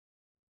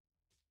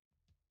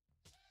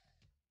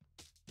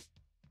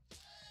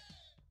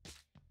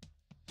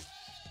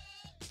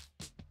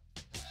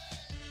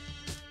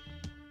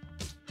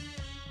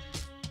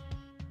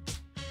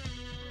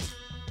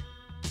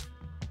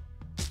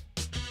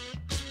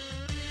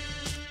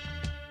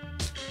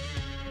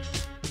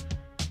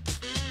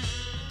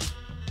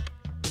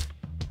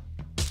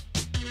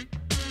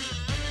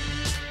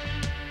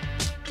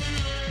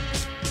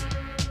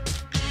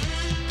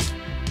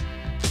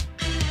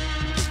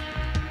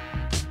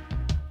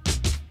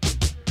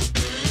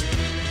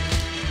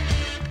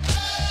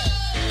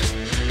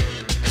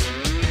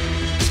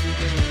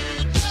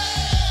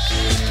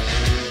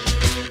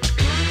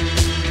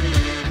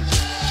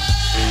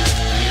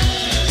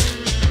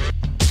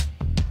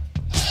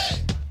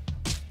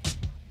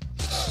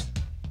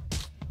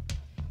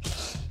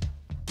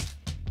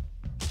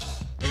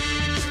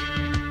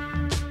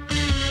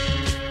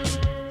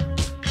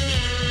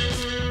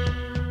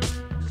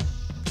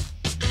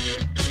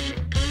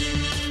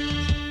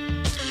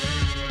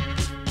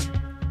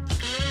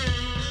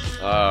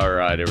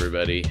right,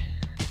 everybody.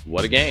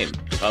 What a game.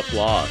 Tough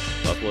loss.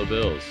 Buffalo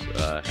Bills.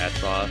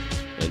 Hats off.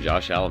 And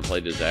Josh Allen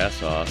played his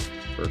ass off,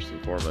 first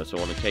and foremost. I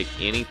want to take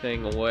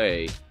anything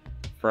away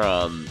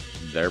from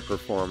their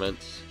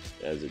performance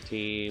as a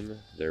team,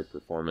 their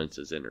performance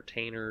as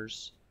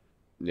entertainers.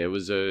 It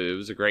was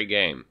a great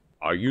game.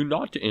 Are you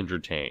not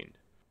entertained?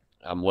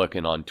 I'm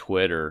looking on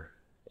Twitter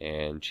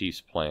and Chiefs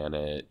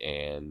Planet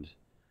and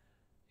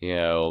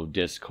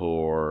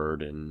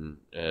Discord and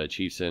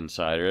Chiefs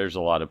Insider. There's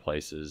a lot of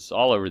places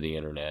all over the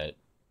internet.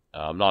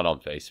 I'm not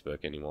on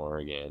Facebook anymore,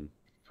 again,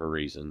 for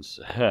reasons.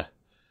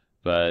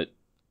 But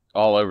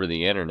all over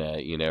the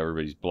internet,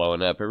 everybody's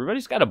blowing up.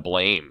 Everybody's got to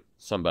blame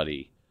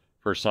somebody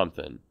for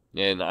something.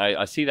 And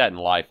I see that in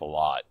life a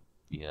lot,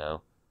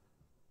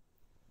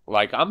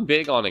 Like, I'm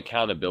big on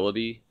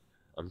accountability.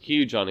 I'm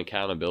huge on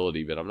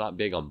accountability, but I'm not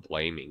big on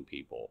blaming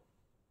people.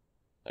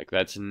 Like,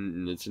 it's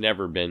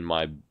never been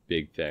my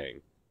big thing.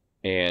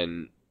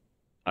 And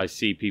I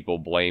see people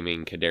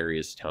blaming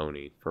Kadarius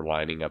Toney for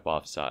lining up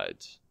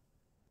offsides.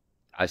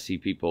 I see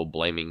people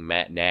blaming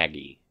Matt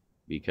Nagy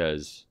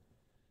because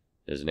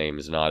his name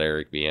is not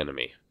Eric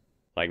Bieniemy.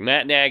 Like,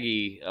 Matt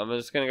Nagy, I'm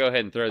just going to go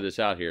ahead and throw this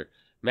out here.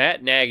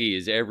 Matt Nagy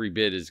is every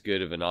bit as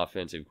good of an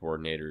offensive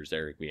coordinator as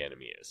Eric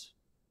Bieniemy is.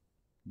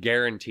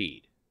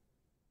 Guaranteed.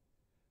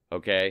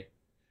 Okay?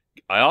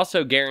 I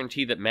also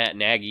guarantee that Matt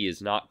Nagy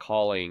is not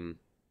calling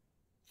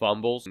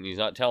fumbles, and he's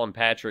not telling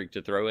Patrick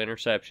to throw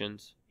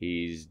interceptions.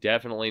 He's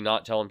definitely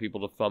not telling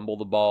people to fumble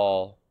the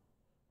ball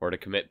or to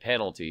commit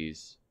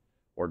penalties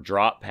or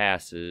drop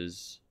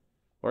passes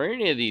or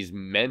any of these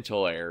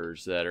mental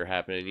errors that are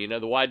happening.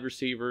 The wide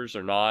receivers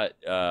are not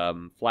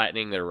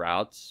flattening their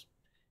routes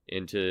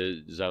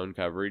into zone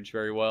coverage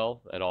very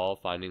well at all,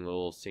 finding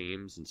little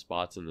seams and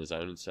spots in the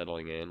zone and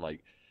settling in.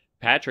 Like,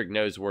 Patrick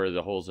knows where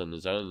the holes in the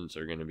zones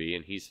are going to be,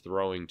 and he's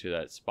throwing to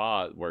that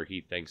spot where he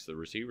thinks the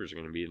receivers are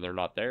going to be, and they're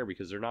not there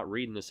because they're not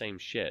reading the same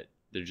shit.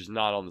 They're just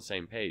not on the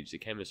same page. The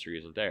chemistry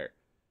isn't there.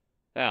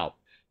 Now,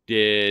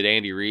 did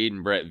Andy Reid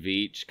and Brett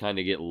Veach kind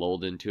of get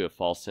lulled into a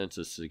false sense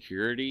of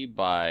security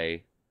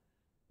by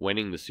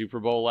winning the Super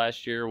Bowl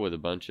last year with a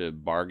bunch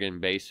of bargain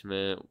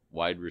basement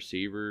wide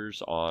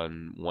receivers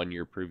on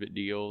one-year prove-it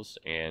deals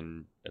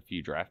and a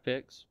few draft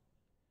picks?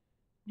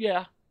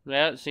 Yeah,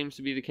 that seems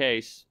to be the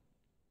case.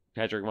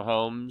 Patrick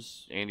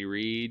Mahomes, Andy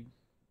Reid,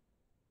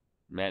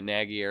 Matt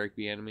Nagy, Eric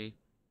Bieniemy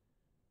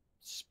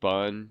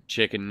spun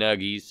chicken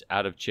nuggies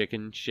out of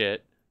chicken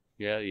shit.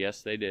 Yeah,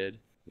 yes, they did.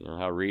 You know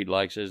how Reid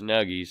likes his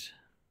nuggies.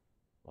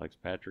 Likes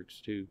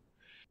Patrick's too.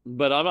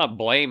 But I'm not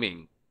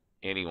blaming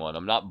anyone.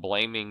 I'm not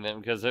blaming them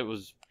because it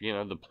was,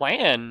 the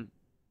plan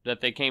that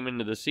they came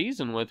into the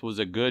season with was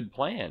a good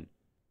plan.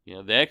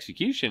 The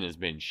execution has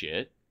been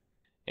shit.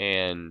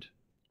 And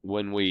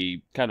when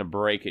we kind of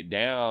break it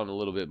down a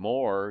little bit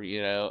more,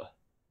 all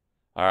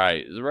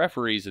right, the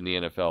referees in the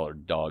NFL are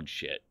dog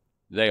shit.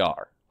 They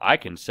are. I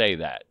can say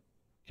that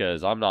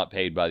because I'm not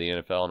paid by the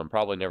NFL and I'm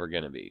probably never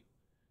going to be.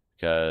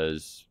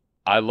 Because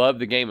I love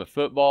the game of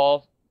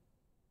football.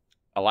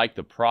 I like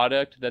the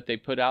product that they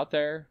put out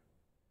there.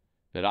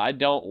 But I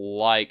don't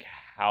like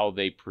how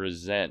they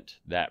present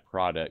that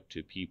product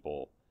to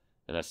people.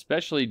 And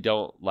especially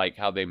don't like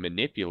how they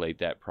manipulate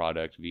that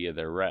product via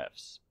their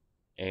refs.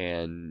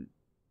 And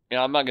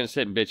I'm not going to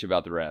sit and bitch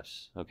about the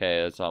refs.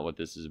 Okay, that's not what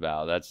this is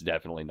about. That's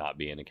definitely not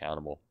being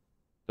accountable.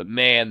 But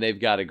man, they've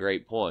got a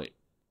great point.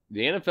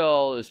 The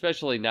NFL,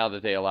 especially now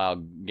that they allow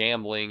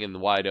gambling in the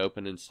wide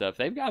open and stuff,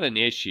 they've got an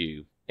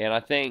issue. And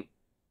I think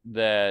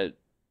that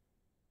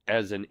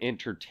as an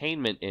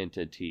entertainment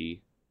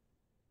entity,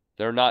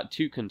 they're not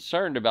too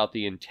concerned about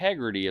the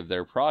integrity of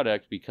their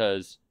product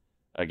because,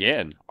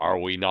 again, are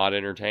we not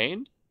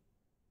entertained?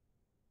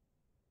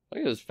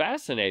 Like, it was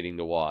fascinating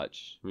to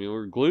watch. I mean,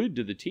 we're glued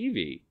to the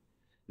TV.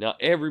 Now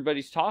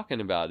everybody's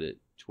talking about it.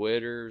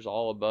 Twitter's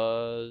all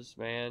abuzz,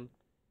 man.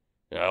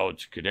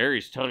 It's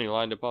Kadarius Toney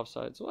lined up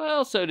offsides.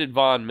 Well, so did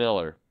Von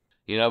Miller.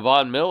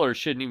 Von Miller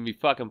shouldn't even be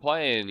fucking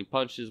playing. He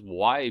punched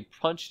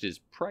his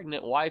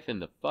pregnant wife in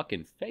the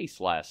fucking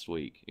face last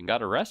week and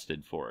got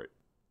arrested for it.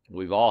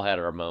 We've all had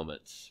our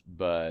moments,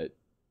 but,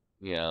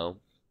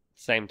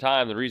 same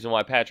time, the reason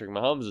why Patrick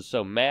Mahomes is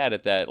so mad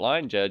at that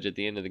line judge at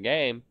the end of the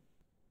game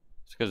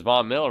is because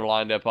Von Miller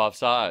lined up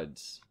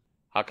offsides.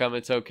 How come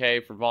it's okay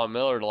for Von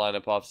Miller to line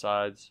up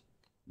offsides,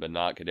 but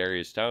not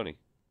Kadarius Toney?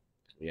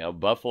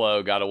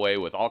 Buffalo got away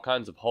with all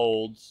kinds of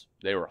holds.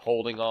 They were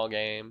holding all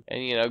game.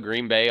 And,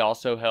 Green Bay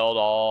also held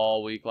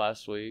all week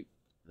last week.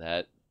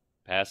 That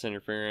pass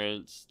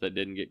interference that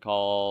didn't get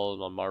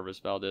called on Marvis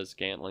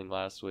Valdez-Scantling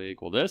last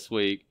week. Well, this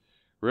week,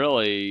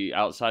 really,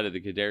 outside of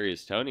the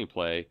Kadarius Toney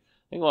play, I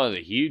think one of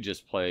the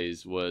hugest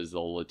plays was the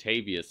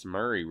Latavius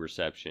Murray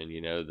reception.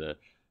 The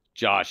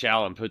Josh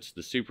Allen puts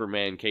the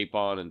Superman cape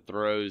on and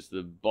throws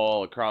the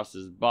ball across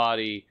his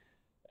body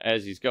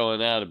as he's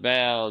going out of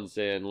bounds,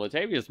 and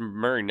Latavius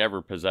Murray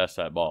never possessed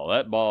that ball.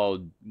 That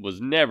ball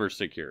was never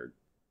secured.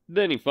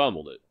 Then he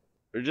fumbled it.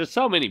 There's just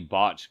so many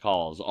botched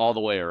calls all the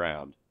way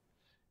around.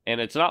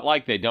 And it's not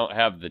like they don't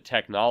have the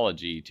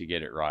technology to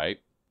get it right.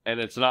 And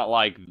it's not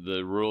like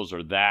the rules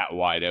are that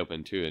wide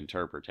open to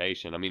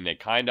interpretation. I mean, they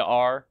kind of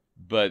are,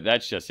 but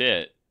that's just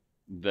it.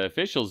 The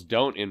officials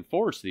don't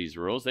enforce these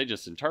rules, they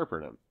just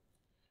interpret them.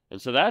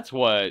 And so that's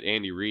what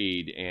Andy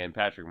Reid and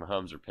Patrick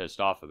Mahomes are pissed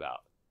off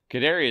about.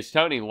 Kadarius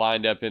Toney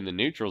lined up in the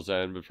neutral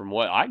zone, but from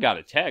what I got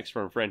a text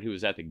from a friend who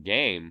was at the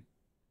game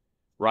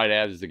right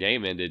as the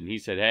game ended, and he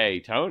said, hey,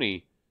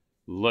 Toney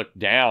looked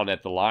down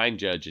at the line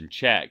judge and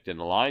checked, and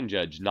the line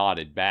judge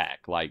nodded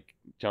back like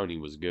Toney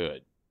was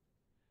good.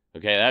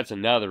 Okay, that's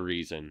another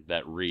reason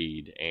that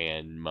Reid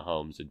and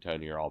Mahomes and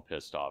Toney are all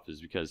pissed off,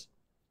 is because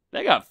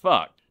they got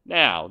fucked.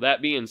 Now,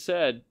 that being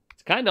said,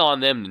 it's kind of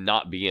on them to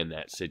not be in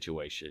that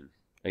situation.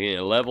 Again,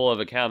 a level of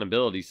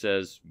accountability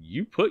says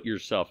you put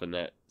yourself in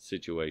that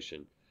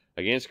situation.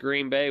 Against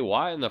Green Bay,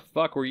 why in the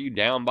fuck were you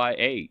down by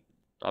 8?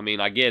 I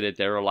mean, I get it.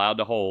 They're allowed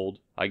to hold.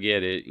 I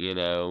get it. You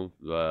know,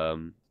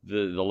 the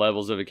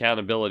levels of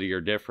accountability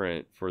are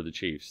different for the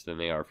Chiefs than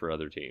they are for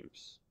other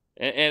teams.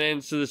 And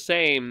it's the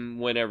same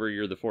whenever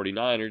you're the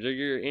 49ers or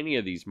you're any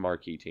of these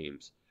marquee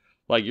teams.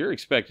 Like, you're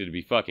expected to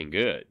be fucking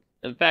good.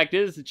 And the fact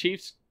is, the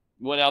Chiefs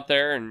went out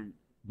there and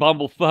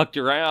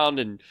bumblefucked around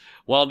and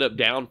wound up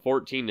down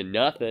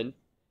 14-0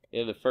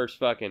 in the first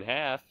fucking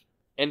half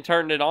and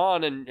turned it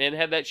on and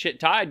had that shit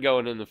tied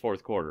going in the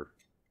fourth quarter.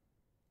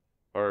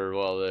 Or,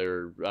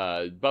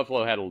 well,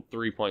 Buffalo had a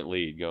 3-point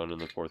lead going in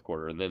the fourth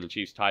quarter, and then the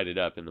Chiefs tied it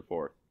up in the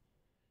fourth.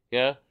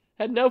 Yeah?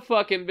 Had no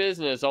fucking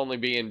business only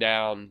being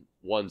down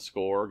one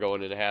score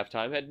going into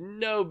halftime. Had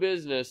no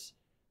business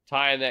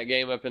tying that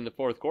game up in the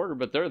fourth quarter,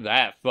 but they're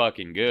that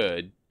fucking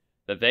good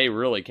that they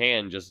really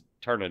can just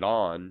turn it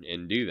on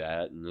and do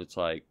that. And it's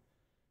like,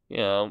 you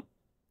know,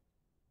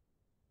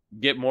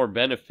 get more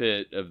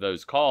benefit of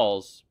those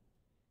calls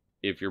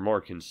if you're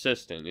more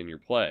consistent in your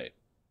play.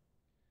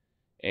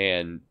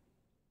 And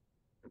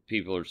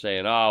people are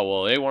saying, oh,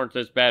 well, they weren't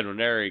this bad when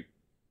Eric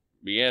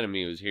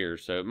Bieniemy was here,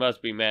 so it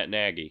must be Matt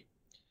Nagy.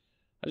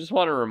 I just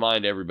want to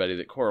remind everybody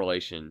that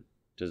correlation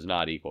does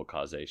not equal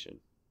causation.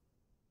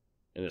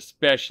 And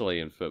especially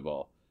in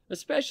football.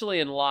 Especially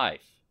in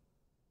life.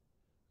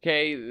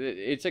 Okay,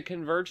 it's a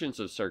convergence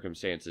of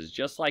circumstances,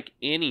 just like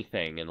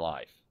anything in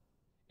life.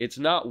 It's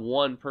not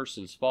one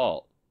person's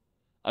fault.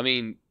 I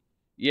mean,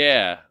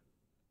 yeah,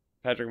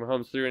 Patrick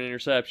Mahomes threw an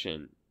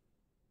interception.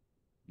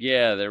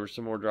 Yeah, there were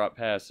some more drop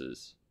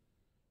passes.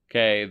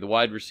 Okay, the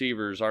wide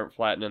receivers aren't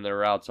flattening their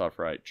routes off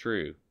right.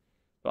 True.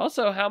 But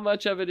also, how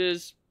much of it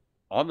is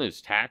on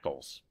those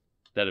tackles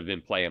that have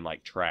been playing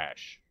like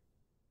trash?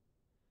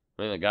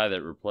 I mean, the guy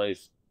that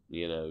replaced,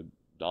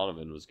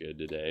 Donovan was good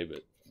today,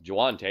 but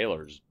Juwan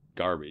Taylor's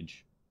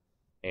garbage.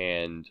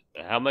 And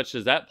how much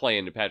does that play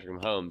into Patrick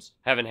Mahomes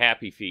having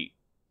happy feet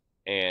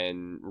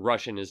and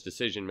rushing his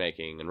decision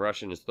making and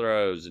rushing his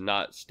throws and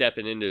not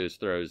stepping into his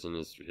throws, and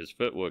his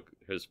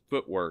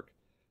footwork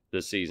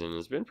this season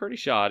has been pretty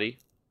shoddy.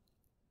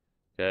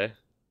 Okay.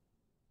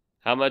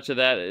 How much of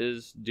that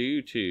is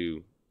due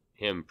to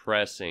him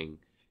pressing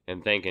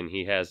and thinking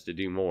he has to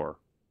do more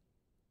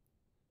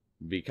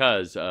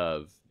because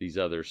of these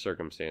other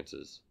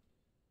circumstances?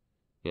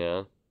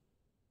 Yeah.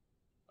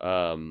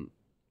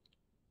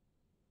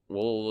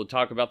 We'll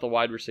talk about the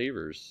wide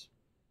receivers.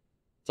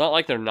 It's not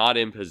like they're not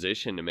in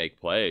position to make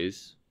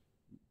plays.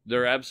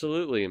 They're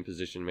absolutely in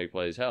position to make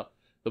plays. Hell,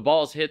 the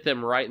balls hit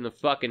them right in the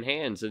fucking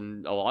hands,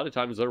 and a lot of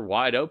times they're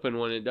wide open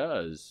when it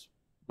does.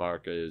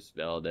 Marcus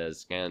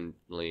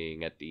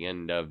Valdes-Scantling at the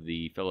end of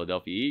the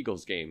Philadelphia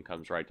Eagles game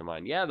comes right to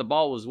mind. Yeah, the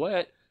ball was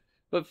wet,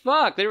 but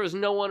fuck, there was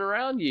no one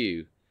around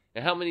you.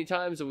 And how many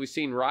times have we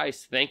seen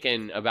Rice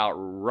thinking about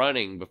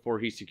running before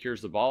he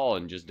secures the ball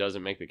and just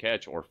doesn't make the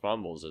catch, or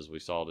fumbles, as we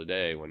saw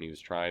today when he was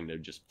trying to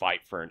just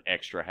fight for an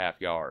extra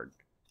half yard?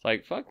 It's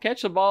like, fuck,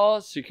 catch the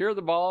ball, secure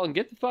the ball, and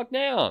get the fuck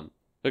down.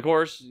 Of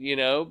course,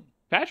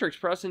 Patrick's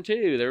pressing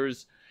too. There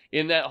was,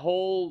 in that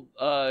whole,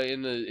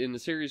 in the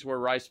series where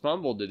Rice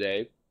fumbled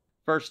today,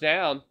 first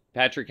down,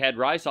 Patrick had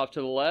Rice off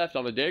to the left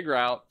on the dig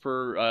route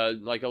for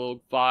like a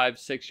little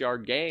 5-6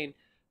 yard gain,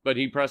 but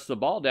he pressed the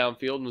ball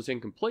downfield and was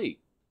incomplete.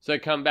 So they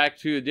come back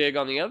to a dig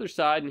on the other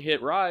side and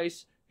hit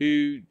Rice,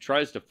 who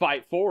tries to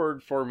fight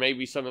forward for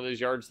maybe some of those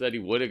yards that he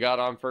would have got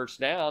on first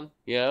down,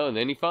 and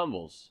then he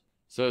fumbles.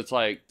 So it's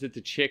like, is it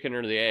the chicken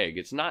or the egg?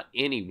 It's not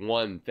any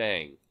one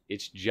thing.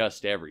 It's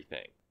just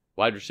everything.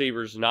 Wide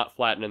receivers not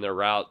flattening their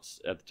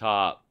routes at the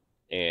top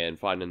and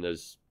finding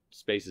those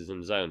spaces in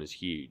the zone is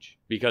huge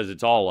because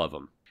it's all of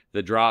them.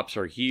 The drops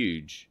are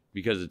huge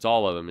because it's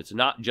all of them. It's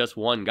not just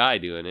one guy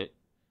doing it.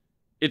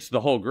 It's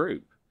the whole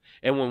group.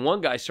 And when one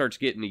guy starts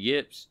getting the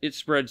yips, it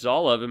spreads to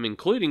all of them,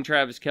 including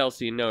Travis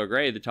Kelce and Noah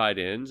Gray, the tight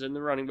ends, and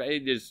the running back.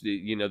 It just,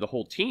 the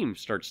whole team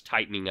starts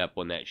tightening up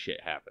when that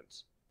shit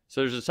happens.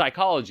 So there's a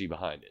psychology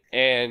behind it.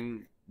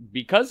 And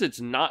because it's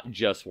not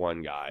just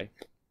one guy,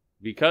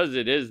 because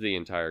it is the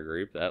entire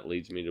group, that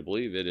leads me to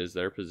believe it is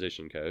their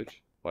position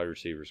coach, wide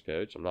receivers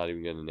coach. I'm not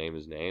even going to name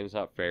his name. It's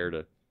not fair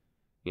to,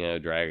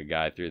 drag a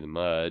guy through the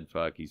mud.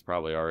 Fuck, he's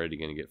probably already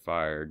going to get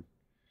fired.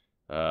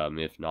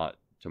 If not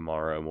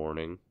tomorrow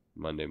morning,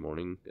 Monday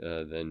morning,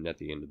 then at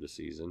the end of the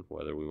season,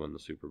 whether we win the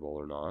Super Bowl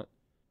or not.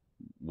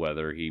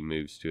 whether he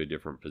moves to a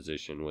different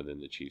position within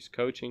the Chiefs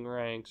coaching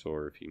ranks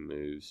or if he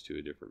moves to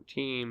a different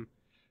team.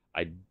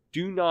 I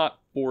do not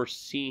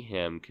foresee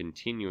him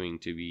continuing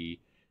to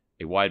be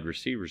a wide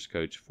receivers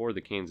coach for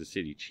the Kansas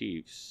City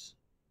Chiefs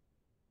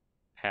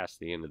past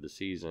the end of the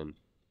season.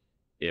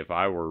 If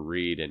I were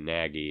Reed and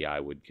Nagy, I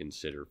would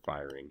consider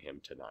firing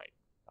him tonight.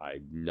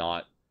 I'm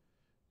not,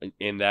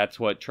 and that's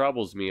what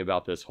troubles me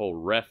about this whole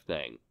ref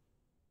thing,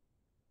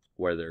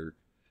 where they're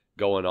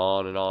going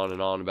on and on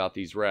and on about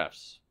these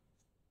refs.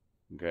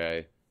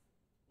 Okay?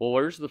 Well,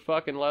 where's the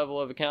fucking level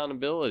of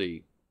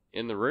accountability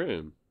in the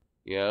room?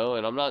 You know,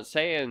 and I'm not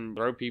saying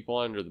throw people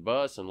under the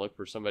bus and look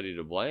for somebody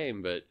to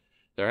blame, but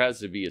there has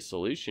to be a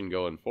solution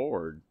going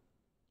forward.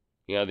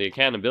 You know, the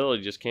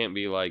accountability just can't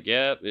be like,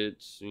 yep,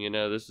 it's, you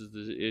know, this is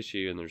the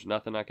issue and there's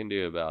nothing I can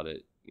do about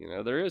it. You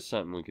know, there is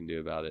something we can do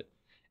about it.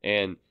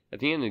 And at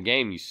the end of the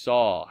game, you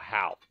saw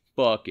how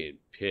fucking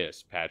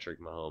pissed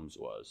Patrick Mahomes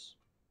was.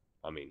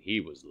 I mean,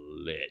 he was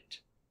lit.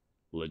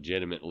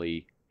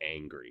 Legitimately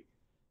angry.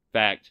 In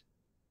fact,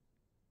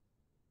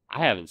 I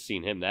haven't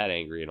seen him that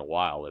angry in a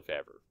while, if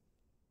ever.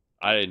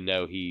 I didn't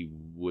know he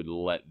would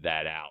let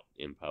that out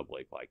in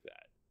public like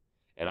that.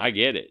 And I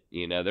get it.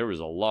 You know, there was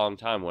a long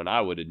time when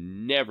I would have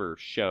never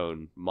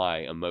shown my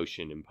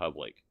emotion in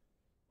public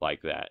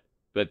like that.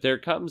 But there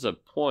comes a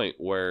point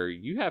where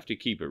you have to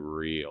keep it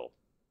real.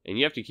 And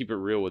you have to keep it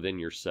real within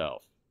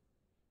yourself.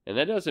 And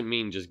that doesn't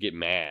mean just get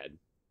mad.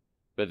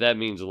 But that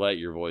means let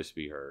your voice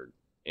be heard.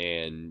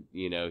 And,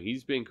 you know,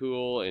 he's been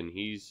cool and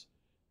he's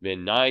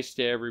been nice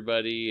to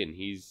everybody. And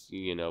he's,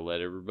 you know,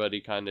 let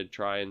everybody kind of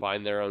try and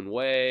find their own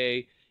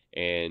way.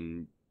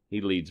 And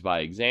he leads by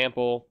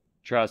example.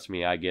 Trust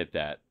me, I get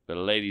that. But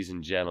ladies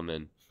and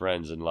gentlemen,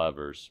 friends and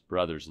lovers,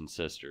 brothers and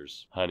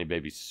sisters, honey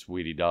baby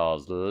sweetie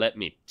dolls, let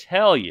me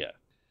tell you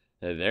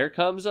that there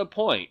comes a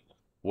point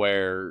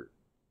where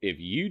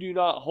if you do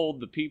not hold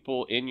the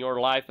people in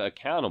your life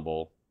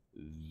accountable,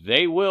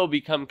 they will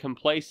become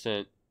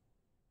complacent,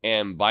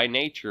 and by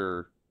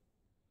nature,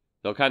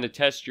 they'll kind of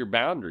test your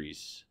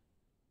boundaries.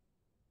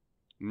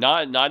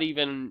 Not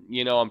even,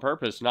 you know, on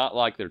purpose, not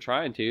like they're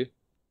trying to.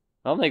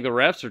 I don't think the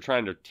refs are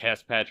trying to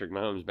test Patrick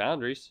Mahomes'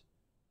 boundaries.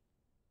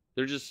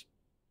 They're just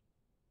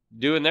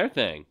doing their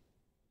thing.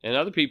 And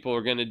other people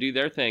are going to do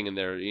their thing in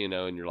their, you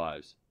know, in your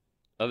lives.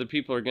 Other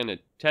people are going to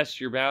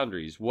test your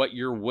boundaries, what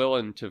you're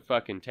willing to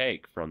fucking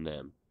take from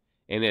them.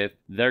 And if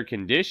they're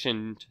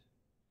conditioned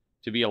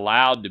to be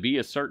allowed to be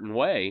a certain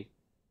way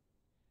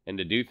and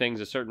to do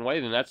things a certain way,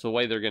 then that's the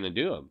way they're going to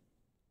do them.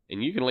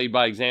 And you can lead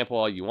by example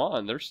all you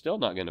want. They're still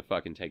not going to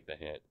fucking take the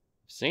hint.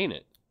 I've seen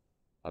it.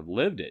 I've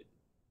lived it.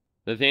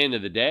 But at the end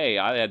of the day,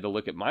 I had to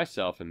look at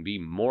myself and be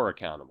more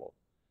accountable.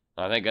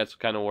 I think that's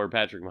kind of where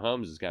Patrick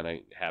Mahomes is going to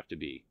have to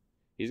be.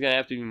 He's going to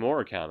have to be more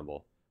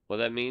accountable. What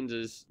that means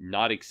is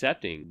not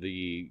accepting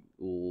the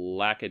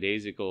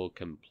lackadaisical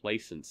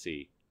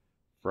complacency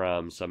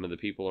from some of the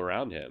people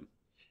around him.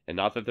 And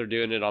not that they're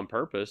doing it on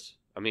purpose.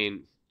 I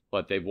mean,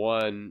 they've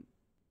won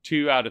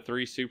 2 out of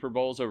 3 Super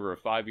Bowls over a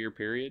 5-year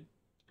period.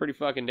 It's pretty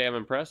fucking damn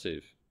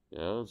impressive. You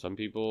know, some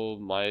people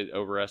might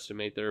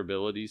overestimate their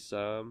abilities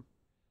some.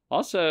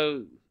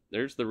 Also,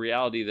 there's the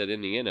reality that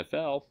in the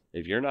NFL,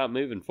 if you're not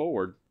moving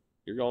forward,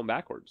 you're going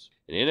backwards.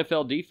 And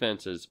NFL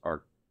defenses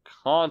are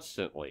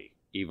constantly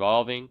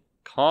evolving,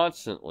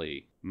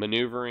 constantly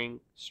maneuvering,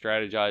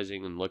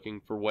 strategizing, and looking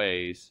for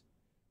ways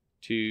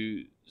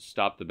to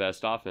stop the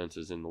best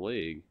offenses in the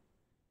league.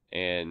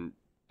 And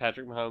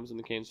Patrick Mahomes and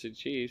the Kansas City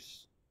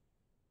Chiefs,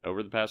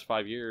 over the past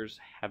 5 years,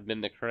 have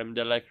been the creme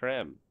de la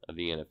creme of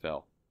the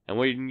NFL. And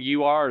when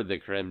you are the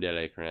creme de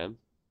la creme,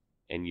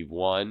 and you've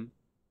won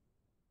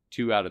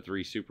 2 out of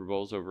 3 Super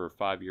Bowls over a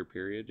 5-year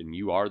period, and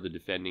you are the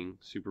defending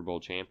Super Bowl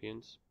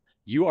champions,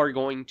 you are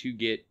going to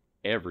get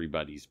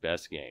everybody's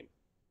best game.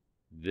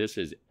 This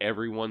is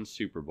everyone's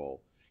Super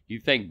Bowl. You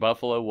think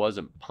Buffalo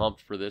wasn't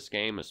pumped for this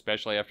game,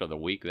 especially after the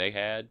week they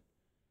had?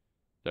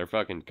 Their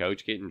fucking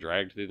coach getting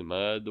dragged through the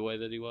mud the way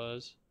that he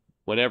was?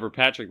 Whenever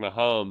Patrick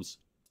Mahomes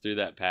threw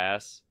that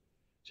pass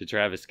to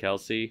Travis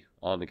Kelce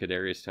on the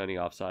Kadarius Toney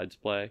offsides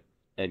play,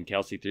 and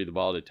Kelce threw the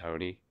ball to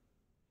Toney,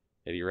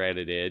 and he ran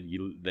it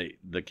in,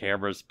 the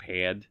cameras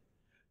panned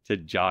to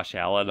Josh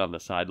Allen on the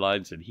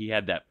sidelines, and he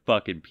had that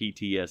fucking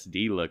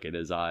PTSD look in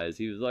his eyes.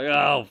 He was like,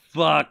 oh,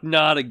 fuck,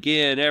 not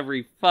again,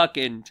 every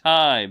fucking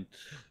time.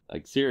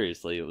 Like,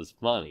 seriously, it was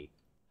funny.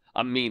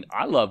 I mean,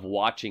 I love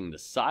watching the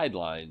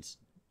sidelines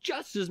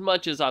just as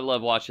much as I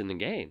love watching the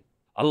game.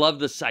 I love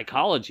the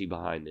psychology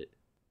behind it,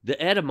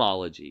 the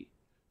etymology.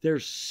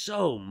 There's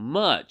so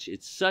much.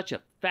 It's such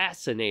a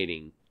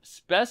fascinating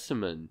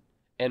specimen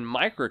and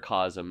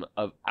microcosm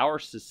of our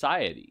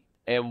society.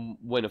 And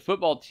when a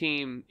football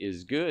team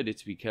is good,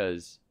 it's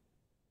because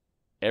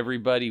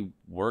everybody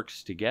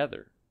works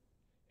together.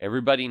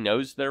 Everybody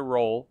knows their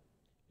role.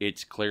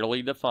 It's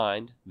clearly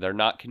defined. They're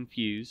not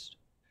confused.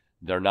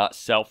 They're not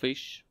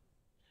selfish.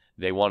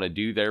 They want to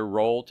do their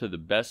role to the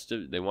best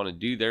of, they want to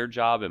do their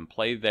job and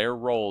play their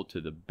role to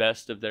the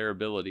best of their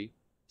ability.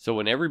 So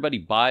when everybody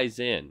buys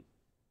in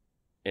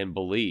and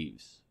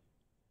believes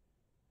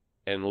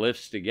and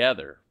lifts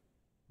together,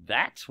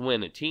 that's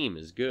when a team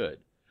is good.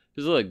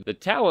 Because look, the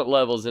talent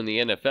levels in the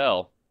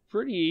NFL,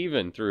 pretty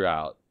even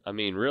throughout. I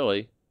mean,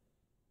 really.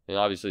 And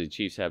obviously the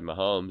Chiefs have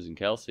Mahomes and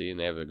Kelsey, and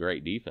they have a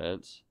great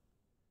defense.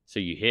 So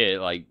you hit,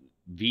 like,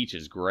 Veach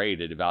is great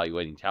at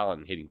evaluating talent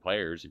and hitting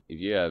players. If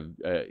you have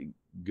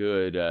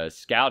good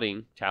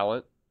scouting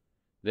talent,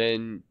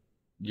 then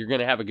you're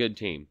going to have a good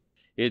team.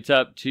 It's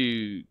up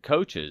to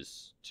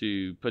coaches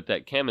to put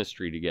that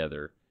chemistry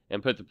together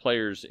and put the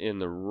players in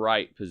the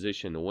right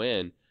position to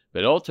win.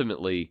 But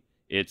ultimately,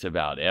 it's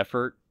about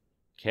effort,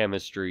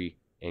 chemistry,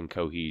 and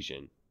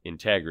cohesion,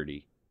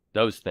 integrity.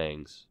 Those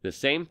things. The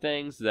same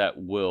things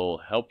that will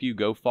help you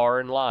go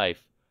far in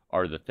life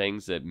are the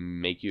things that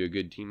make you a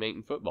good teammate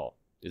in football.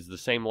 Is the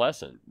same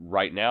lesson.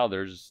 Right now,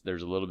 there's a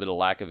little bit of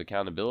lack of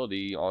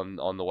accountability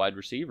on the wide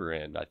receiver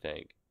end, I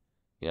think.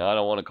 You know, I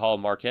don't want to call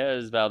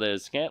Marquez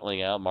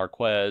Valdez-Scantling out.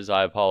 Marquez,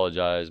 I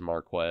apologize,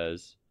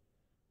 Marquez.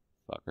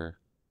 Fucker.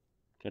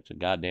 Catch a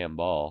goddamn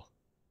ball.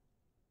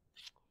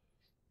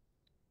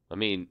 I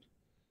mean,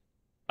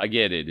 I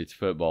get it. It's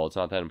football. It's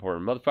not that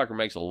important. Motherfucker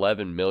makes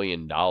 $11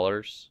 million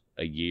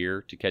a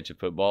year to catch a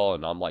football,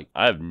 and I'm like,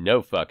 I have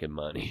no fucking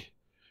money.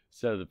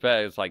 So the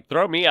fact it's like,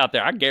 throw me out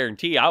there. I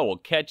guarantee I will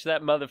catch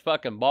that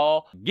motherfucking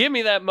ball. Give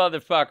me that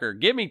motherfucker.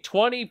 Give me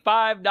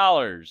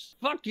 $25.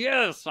 Fuck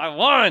yes, I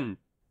won.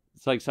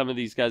 It's like some of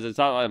these guys, it's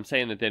not like I'm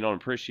saying that they don't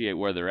appreciate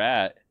where they're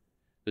at.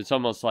 It's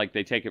almost like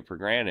they take it for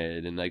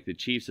granted. And like the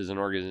Chiefs as an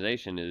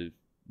organization have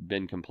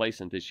been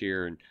complacent this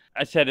year. And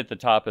I said at the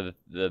top of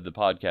the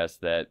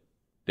podcast that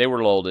they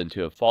were lulled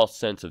into a false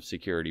sense of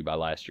security by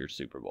last year's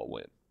Super Bowl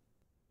win.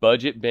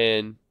 Budget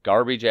bin,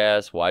 garbage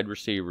ass wide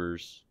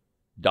receivers,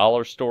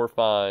 dollar store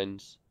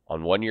fines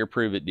on 1-year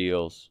prove-it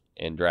deals,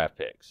 and draft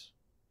picks.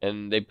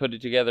 And they put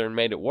it together and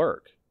made it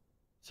work.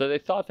 So they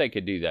thought they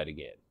could do that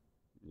again.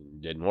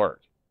 It didn't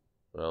work.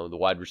 Well, the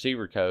wide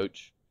receiver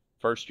coach,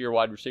 first-year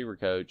wide receiver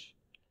coach,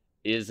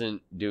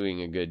 isn't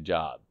doing a good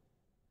job.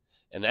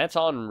 And that's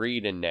on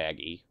Reed and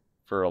Nagy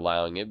for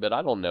allowing it, but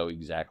I don't know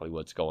exactly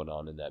what's going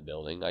on in that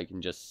building. I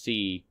can just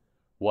see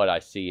what I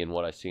see and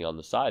what I see on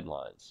the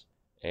sidelines.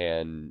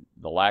 And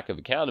the lack of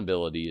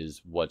accountability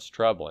is what's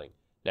troubling.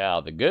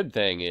 Now, the good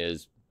thing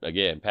is,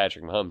 again,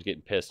 Patrick Mahomes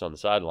getting pissed on the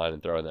sideline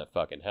and throwing that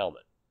fucking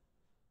helmet.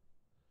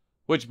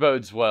 Which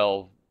bodes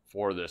well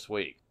for this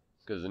week.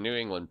 Because the New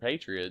England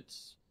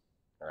Patriots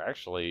are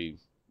actually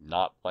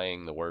not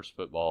playing the worst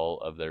football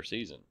of their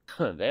season.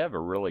 They have a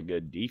really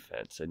good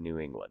defense in New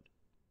England.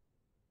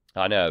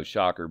 I know,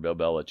 shocker, Bill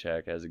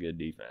Belichick has a good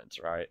defense,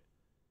 right?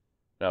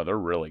 No, they're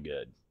really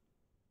good.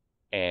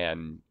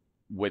 And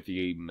with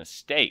the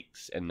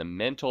mistakes and the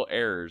mental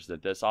errors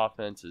that this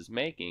offense is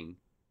making,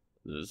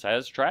 this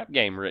has trap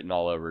game written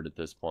all over it at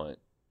this point.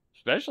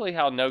 Especially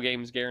how no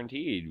game's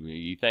guaranteed.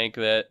 You think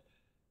that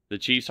the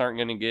Chiefs aren't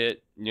going to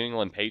get New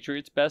England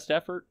Patriots' best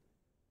effort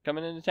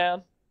coming into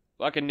town?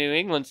 Fucking New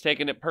England's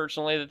taking it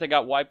personally that they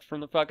got wiped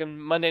from the fucking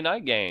Monday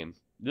night game.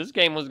 This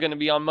game was going to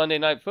be on Monday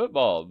Night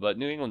Football, but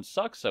New England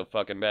sucks so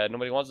fucking bad,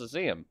 nobody wants to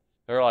see them.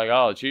 They're like,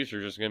 oh, the Chiefs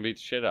are just going to beat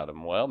the shit out of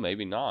them. Well,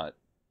 maybe not.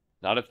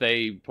 Not if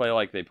they play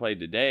like they played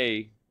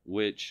today,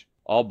 which,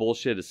 all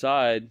bullshit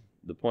aside,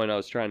 the point I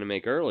was trying to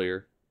make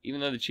earlier,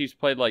 even though the Chiefs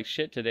played like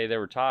shit today, they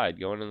were tied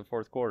going in the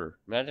fourth quarter.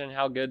 Imagine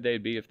how good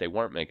they'd be if they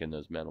weren't making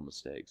those mental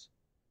mistakes.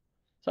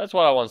 So that's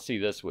what I want to see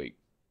this week.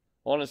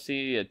 I want to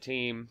see a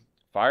team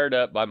fired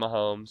up by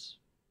Mahomes,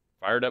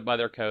 fired up by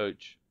their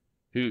coach,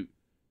 who,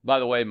 by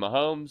the way,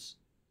 Mahomes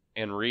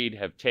and Reed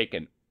have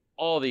taken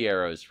all the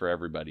arrows for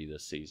everybody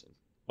this season.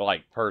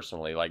 Like,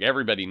 personally, like,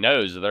 everybody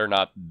knows they're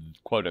not,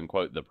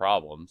 quote-unquote, the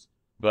problems.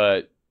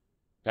 But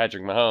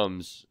Patrick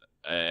Mahomes,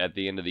 at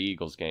the end of the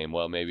Eagles game,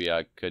 well, maybe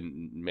I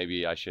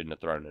shouldn't have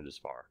thrown it as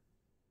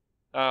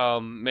far.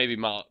 Maybe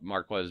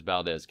Marquez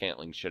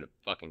Valdez-Scantling should have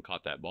fucking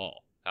caught that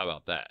ball. How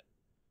about that?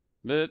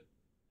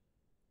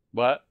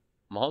 But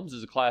Mahomes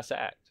is a class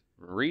act.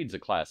 Reed's a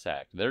class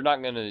act. They're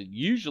not going to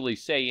usually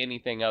say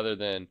anything other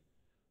than,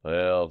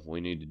 well, we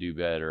need to do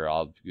better.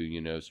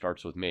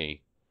 Starts with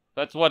me.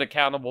 That's what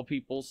accountable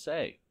people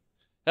say.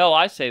 Hell,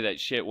 I say that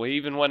shit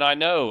even when I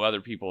know other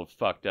people have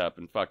fucked up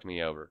and fucked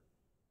me over.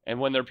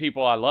 And when they're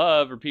people I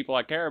love or people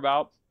I care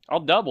about, I'll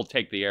double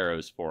take the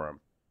arrows for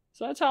them.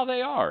 So that's how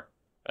they are.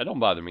 That don't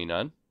bother me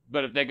none.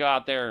 But if they go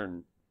out there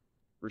and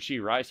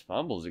Rashee Rice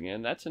fumbles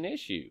again, that's an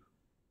issue.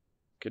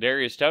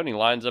 Kadarius Toney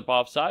lines up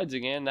off sides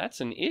again,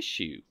 that's an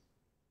issue.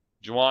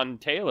 Juwan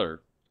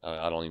Taylor,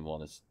 I don't even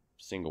want to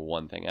single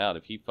one thing out.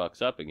 If he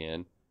fucks up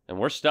again, and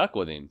we're stuck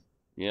with him,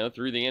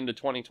 through the end of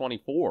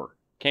 2024.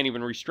 Can't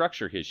even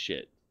restructure his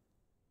shit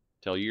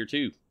till year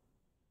 2.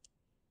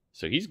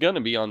 So he's going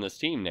to be on this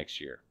team next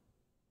year.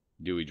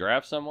 Do we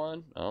draft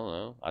someone? I don't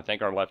know. I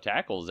think our left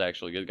tackle is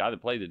actually good. The guy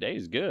that played today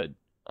is good.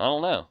 I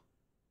don't know.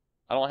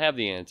 I don't have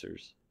the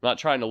answers. I'm not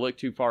trying to look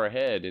too far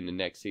ahead in the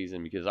next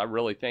season because I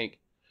really think,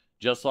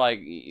 just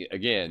like,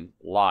 again,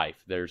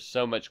 life, there's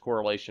so much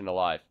correlation to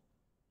life.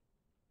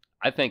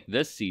 I think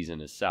this season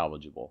is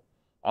salvageable.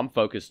 I'm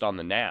focused on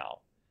the now.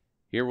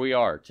 Here we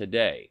are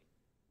today.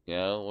 What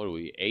are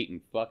we,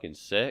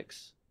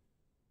 8-6?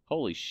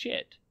 Holy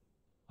shit.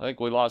 I think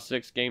we lost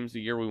 6 games the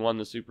year we won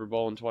the Super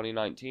Bowl in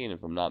 2019,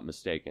 if I'm not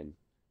mistaken.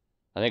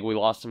 I think we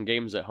lost some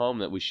games at home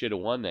that we should have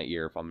won that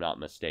year, if I'm not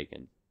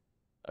mistaken.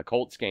 A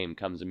Colts game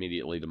comes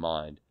immediately to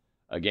mind.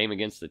 A game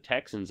against the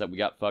Texans that we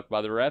got fucked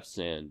by the refs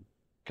in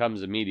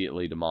comes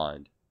immediately to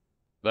mind.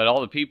 But all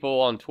the people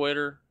on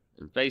Twitter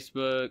and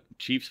Facebook,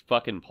 Chiefs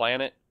fucking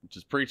planet,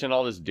 just preaching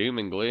all this doom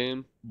and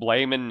gloom,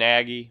 blaming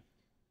Nagy,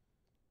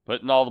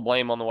 putting all the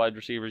blame on the wide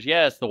receivers.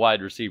 Yes, the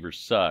wide receivers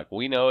suck.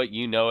 We know it,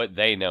 you know it,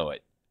 they know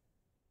it.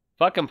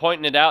 Fucking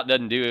pointing it out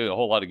doesn't do a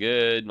whole lot of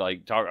good.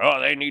 Like,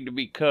 they need to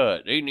be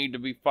cut. They need to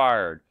be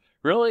fired.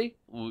 Really?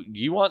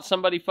 You want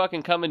somebody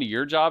fucking coming to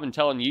your job and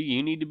telling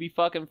you need to be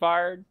fucking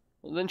fired?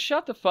 Well, then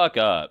shut the fuck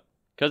up.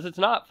 Because it's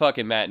not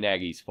fucking Matt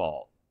Nagy's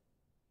fault.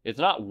 It's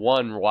not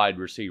one wide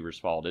receiver's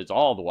fault. It's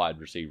all the wide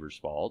receivers'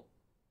 fault.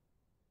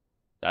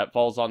 That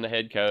falls on the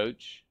head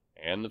coach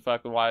and the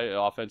fucking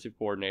offensive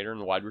coordinator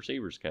and the wide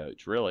receivers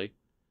coach, really.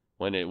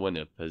 When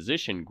a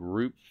position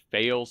group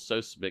fails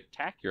so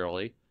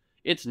spectacularly,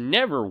 it's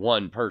never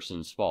one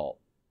person's fault.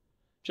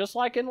 Just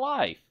like in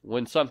life,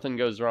 when something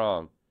goes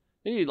wrong.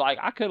 Dude, like,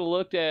 I could have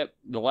looked at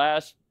the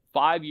last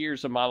 5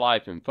 years of my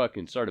life and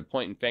fucking started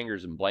pointing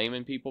fingers and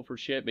blaming people for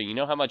shit, but you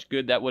know how much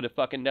good that would have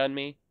fucking done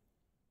me?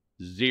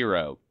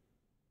 0.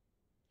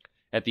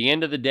 At the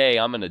end of the day,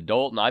 I'm an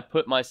adult, and I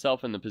put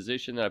myself in the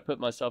position that I put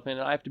myself in,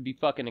 and I have to be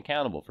fucking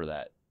accountable for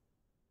that.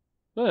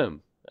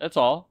 Boom. That's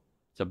all.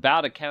 It's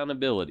about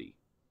accountability.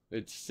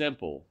 It's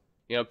simple.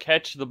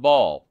 Catch the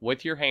ball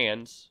with your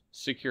hands,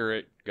 secure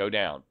it, go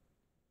down.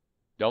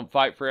 Don't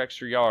fight for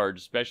extra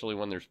yards, especially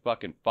when there's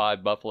fucking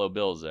 5 Buffalo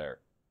Bills there.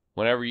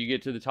 Whenever you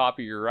get to the top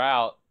of your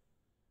route,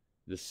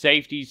 the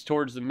safety's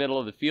towards the middle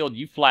of the field,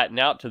 you flatten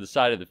out to the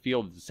side of the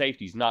field that the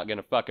safety's not going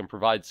to fucking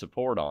provide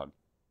support on.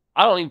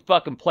 I don't even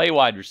fucking play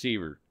wide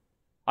receiver.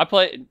 I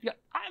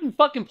haven't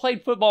fucking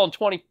played football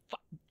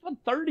in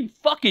 30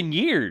 fucking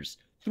years.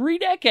 3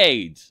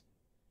 decades.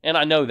 And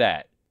I know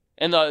that.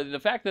 And the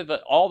fact that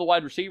all the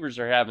wide receivers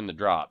are having the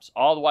drops,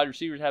 all the wide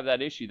receivers have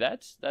that issue,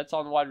 that's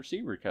on the wide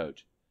receiver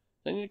coach.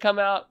 They need to come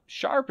out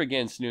sharp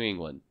against New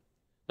England.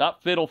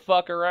 Not fiddle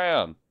fuck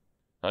around.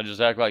 Not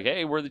just act like,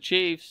 hey, we're the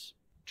Chiefs.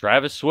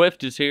 Travis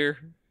Swift is here.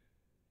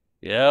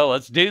 Yeah,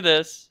 let's do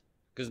this.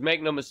 Because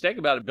make no mistake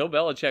about it, Bill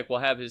Belichick will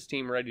have his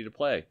team ready to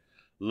play.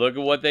 Look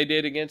at what they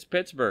did against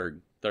Pittsburgh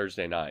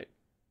Thursday night.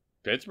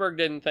 Pittsburgh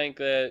didn't think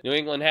that New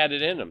England had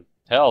it in them.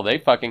 Hell, they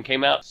fucking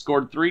came out,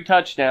 scored 3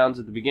 touchdowns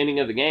at the beginning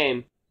of the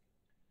game.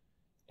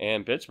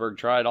 And Pittsburgh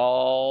tried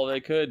all they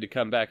could to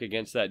come back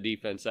against that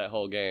defense that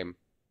whole game.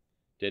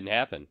 Didn't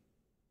happen.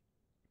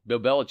 Bill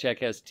Belichick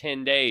has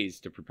 10 days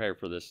to prepare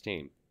for this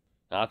team.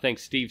 Now, I think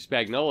Steve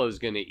Spagnuolo is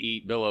going to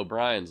eat Bill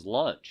O'Brien's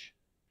lunch.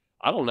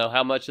 I don't know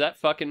how much that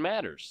fucking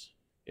matters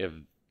if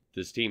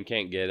this team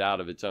can't get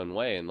out of its own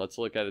way. And let's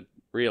look at it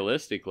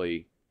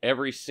realistically.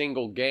 Every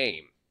single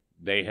game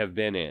they have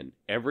been in,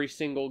 every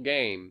single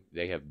game,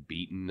 they have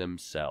beaten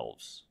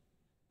themselves.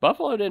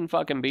 Buffalo didn't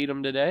fucking beat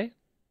them today.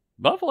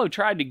 Buffalo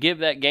tried to give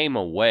that game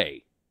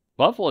away.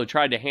 Buffalo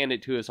tried to hand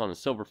it to us on a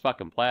silver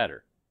fucking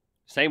platter.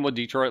 Same with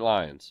Detroit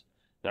Lions.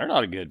 They're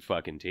not a good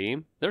fucking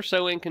team. They're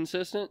so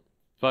inconsistent.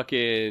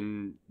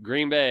 Fucking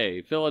Green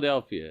Bay,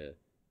 Philadelphia,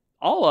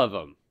 all of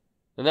them.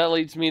 And that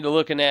leads me to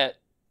looking at,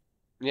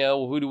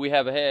 who do we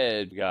have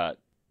ahead? We got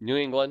New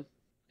England,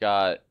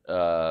 got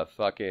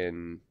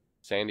fucking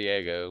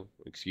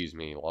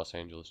Los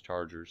Angeles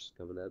Chargers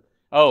coming up.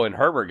 Oh, and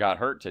Herbert got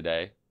hurt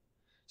today.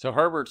 So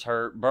Herbert's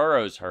hurt,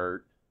 Burrow's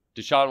hurt,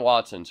 Deshaun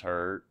Watson's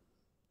hurt,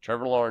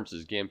 Trevor Lawrence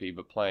is gimpy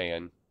but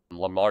playing.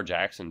 Lamar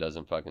Jackson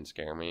doesn't fucking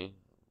scare me.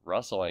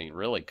 Russell ain't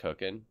really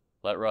cooking.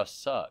 Let Russ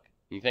suck.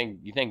 You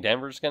think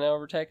Denver's gonna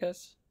overtake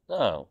us?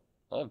 No.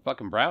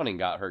 Fucking Browning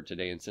got hurt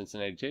today in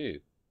Cincinnati too.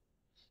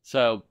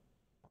 So,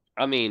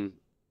 I mean,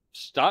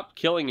 stop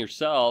killing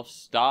yourself.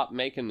 Stop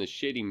making the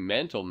shitty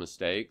mental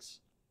mistakes.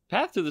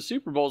 Path to the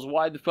Super Bowl is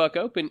wide the fuck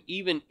open,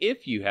 even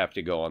if you have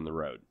to go on the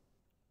road.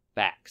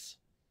 Facts.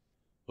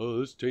 Oh,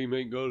 this team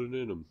ain't got it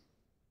in them.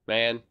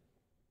 Man,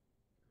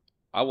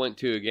 I went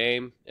to a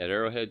game at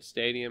Arrowhead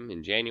Stadium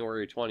in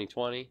January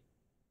 2020.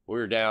 We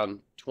were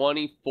down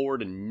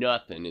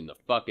 24-0 in the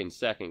fucking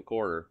second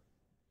quarter.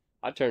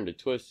 I turned to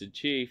Twisted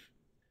Chief.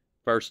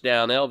 First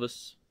down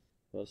Elvis.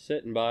 I was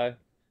sitting by.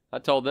 I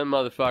told them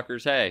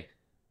motherfuckers, hey,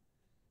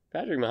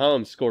 Patrick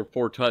Mahomes scored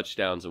 4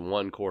 touchdowns in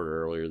 1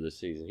 quarter earlier this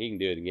season. He can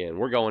do it again.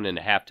 We're going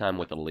into halftime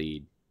with a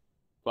lead.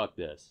 Fuck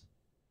this.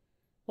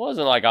 It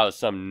wasn't like I was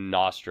some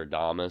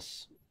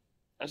Nostradamus.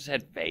 I just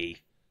had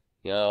faith.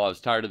 I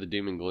was tired of the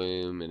doom and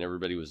gloom, and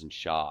everybody was in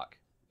shock,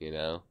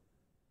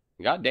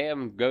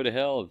 Goddamn, go to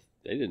hell if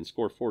they didn't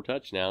score 4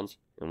 touchdowns.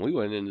 And we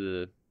went into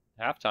the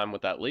halftime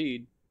with that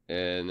lead,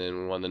 and then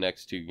we won the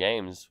next 2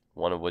 games,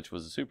 one of which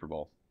was the Super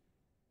Bowl.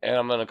 And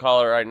I'm going to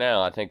call it right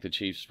now. I think the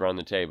Chiefs run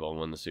the table and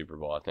win the Super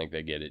Bowl. I think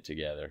they get it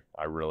together.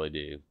 I really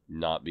do.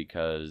 Not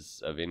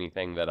because of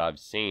anything that I've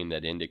seen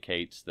that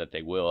indicates that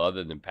they will,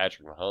 other than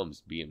Patrick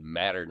Mahomes being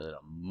madder than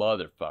a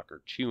motherfucker,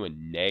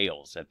 chewing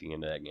nails at the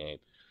end of that game.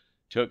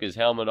 Took his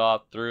helmet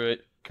off, threw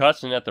it,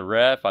 Cussing at the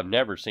ref, I've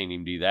never seen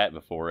him do that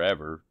before,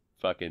 ever.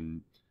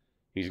 Fucking,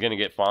 he's going to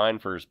get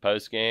fined for his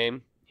post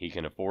game. He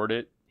can afford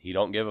it. He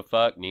don't give a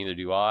fuck, neither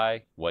do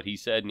I. What he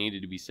said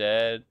needed to be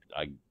said.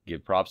 I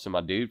give props to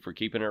my dude for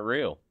keeping it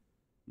real.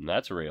 And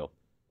that's real.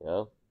 You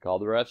know, call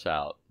the refs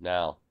out.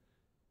 Now,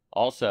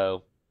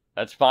 also,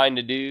 that's fine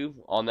to do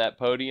on that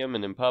podium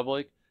and in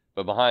public,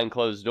 but behind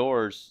closed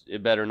doors,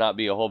 it better not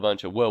be a whole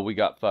bunch of, well, we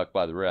got fucked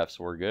by the refs,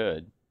 we're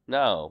good.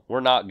 No, we're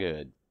not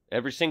good.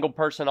 Every single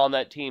person on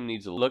that team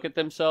needs to look at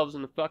themselves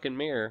in the fucking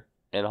mirror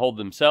and hold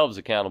themselves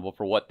accountable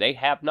for what they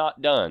have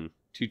not done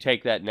to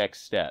take that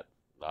next step.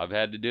 I've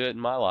had to do it in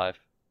my life,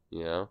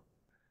 you know.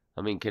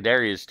 I mean,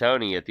 Kadarius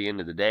Toney at the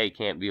end of the day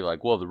can't be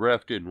like, well, the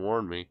ref didn't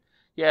warn me.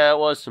 Yeah, it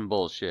was some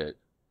bullshit.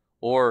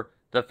 Or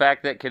the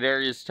fact that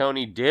Kadarius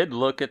Toney did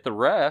look at the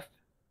ref,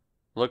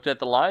 looked at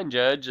the line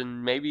judge,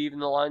 and maybe even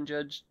the line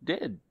judge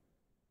did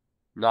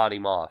nod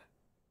him off.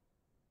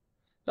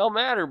 Don't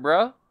matter,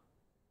 bro.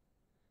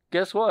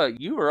 Guess what?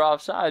 You were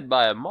offside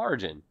by a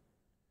margin.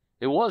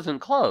 It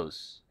wasn't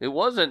close. It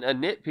wasn't a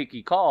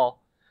nitpicky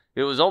call.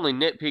 It was only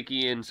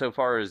nitpicky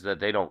insofar as that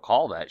they don't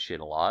call that shit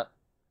a lot.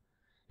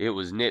 It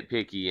was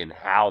nitpicky in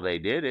how they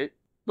did it.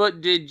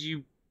 But did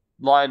you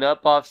line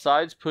up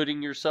offsides,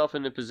 putting yourself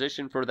in a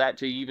position for that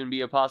to even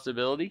be a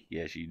possibility?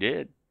 Yes, you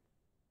did.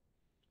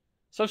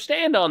 So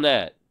stand on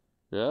that.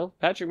 You know,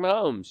 Patrick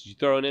Mahomes, did you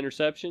throw an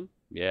interception?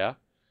 Yeah.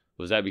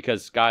 Was that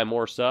because Sky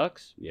Moore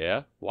sucks?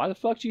 Yeah. Why the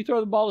fuck did you throw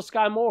the ball to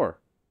Sky Moore?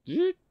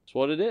 That's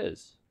what it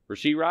is.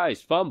 Rashee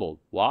Rice fumbled.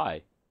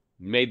 Why?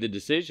 You made the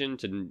decision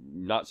to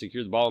not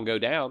secure the ball and go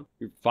down.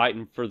 You're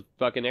fighting for the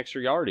fucking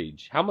extra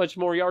yardage. How much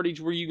more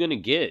yardage were you going to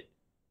get?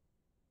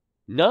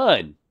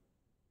 None.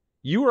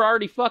 You were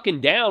already fucking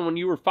down when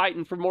you were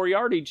fighting for more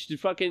yardage to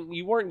fucking,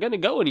 you weren't going to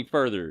go any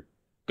further.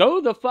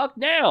 Go the fuck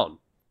down.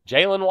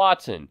 Jalen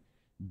Watson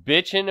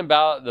bitching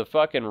about the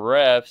fucking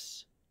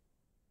refs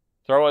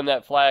throwing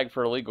that flag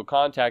for illegal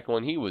contact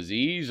when he was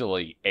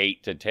easily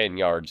 8 to 10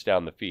 yards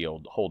down the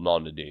field holding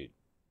on to dude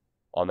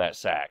on that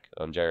sack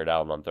on Jared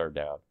Allen on third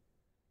down.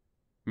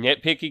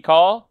 Nitpicky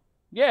call?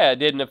 Yeah, it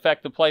didn't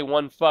affect the play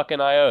one fucking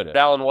iota.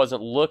 Allen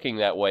wasn't looking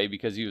that way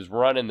because he was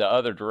running the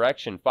other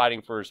direction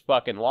fighting for his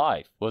fucking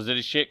life. Was it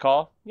a shit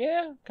call?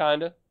 Yeah,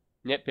 kinda.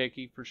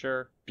 Nitpicky for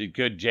sure.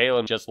 Could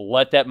Jalen just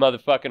let that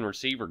motherfucking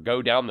receiver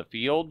go down the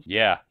field?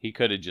 Yeah, he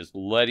could have just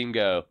let him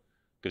go.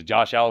 Because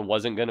Josh Allen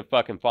wasn't going to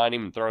fucking find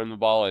him and throw him the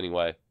ball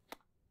anyway.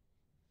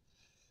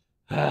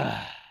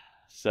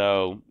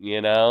 So,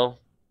 you know,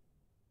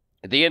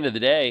 at the end of the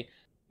day,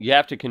 you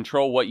have to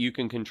control what you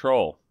can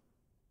control.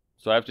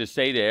 So I have to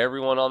say to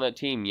everyone on that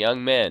team,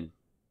 young men,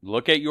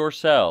 look at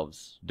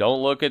yourselves.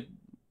 Don't look at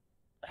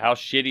how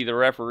shitty the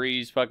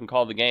referees fucking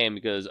call the game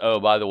because, oh,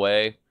 by the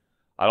way,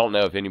 I don't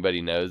know if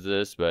anybody knows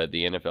this, but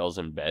the NFL's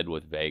in bed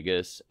with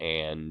Vegas,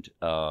 and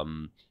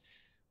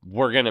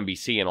we're going to be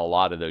seeing a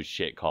lot of those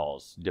shit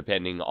calls,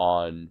 depending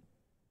on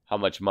how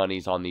much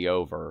money's on the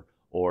over,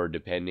 or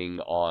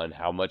depending on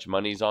how much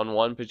money's on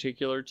one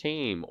particular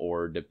team,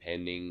 or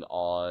depending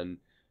on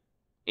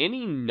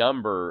any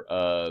number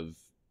of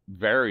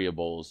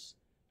variables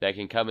that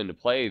can come into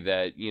play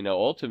that, you know,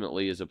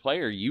 ultimately as a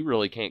player, you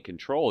really can't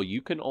control.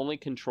 You can only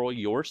control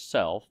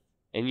yourself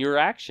and your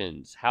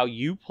actions, how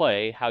you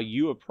play, how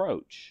you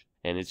approach.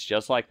 And it's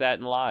just like that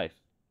in life.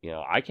 You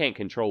know, I can't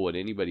control what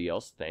anybody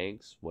else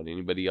thinks, what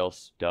anybody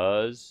else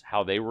does,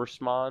 how they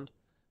respond,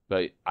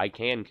 but I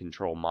can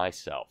control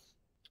myself.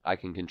 I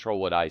can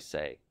control what I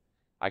say.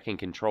 I can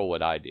control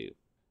what I do.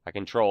 I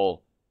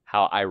control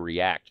how I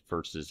react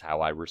versus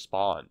how I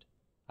respond.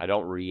 I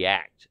don't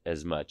react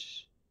as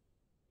much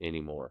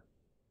anymore.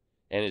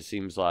 And it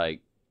seems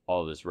like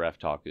all this ref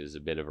talk is a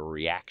bit of a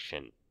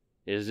reaction.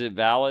 Is it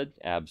valid?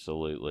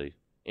 Absolutely.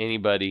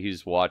 Anybody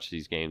who's watched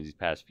these games these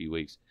past few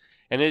weeks,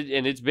 and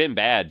it's been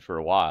bad for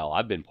a while.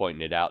 I've been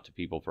pointing it out to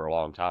people for a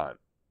long time.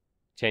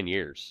 10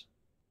 years.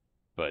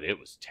 But it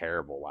was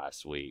terrible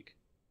last week.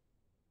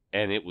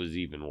 And it was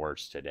even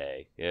worse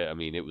today. I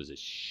mean, it was a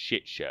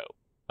shit show.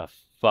 A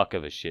fuck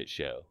of a shit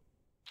show.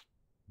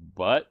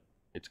 But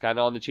it's kind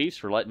of on the Chiefs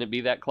for letting it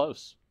be that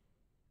close.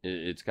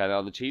 It's kind of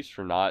on the Chiefs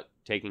for not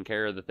taking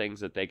care of the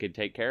things that they could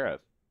take care of.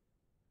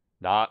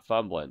 Not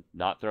fumbling.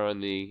 Not throwing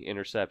the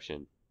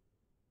interception.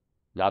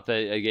 Not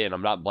that, again,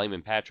 I'm not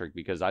blaming Patrick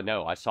because I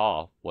know, I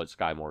saw what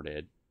Sky Moore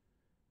did.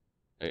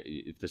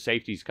 If the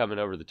safety's coming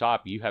over the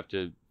top, you have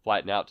to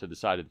flatten out to the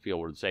side of the field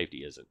where the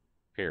safety isn't.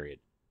 Period.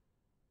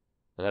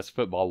 And that's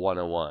football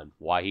 101.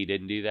 Why he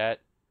didn't do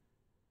that?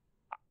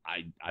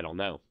 I don't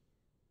know.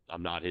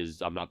 I'm not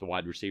the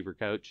wide receiver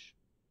coach.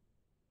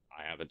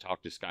 I haven't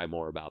talked to Sky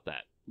Moore about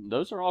that.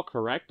 Those are all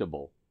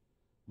correctable.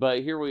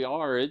 But here we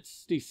are,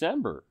 it's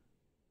December.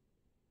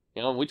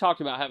 You know, we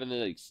talked about having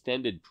an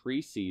extended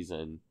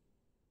preseason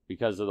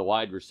because of the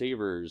wide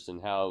receivers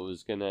and how it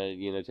was going to,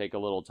 you know, take a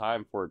little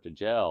time for it to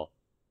gel.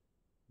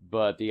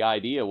 But the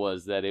idea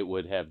was that it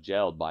would have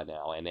gelled by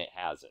now, and it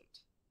hasn't.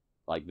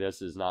 Like,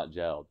 this is not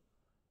gelled.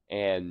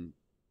 And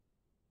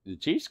the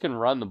Chiefs can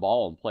run the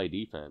ball and play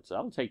defense.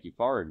 That'll take you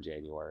far in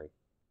January. At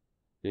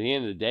the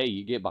end of the day,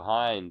 you get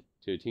behind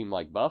to a team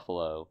like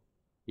Buffalo,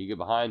 you get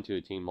behind to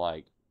a team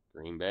like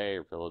Green Bay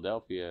or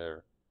Philadelphia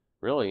or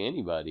really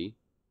anybody,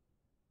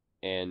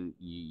 and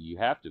you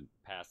have to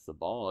pass the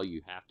ball.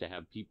 You have to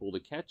have people to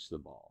catch the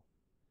ball.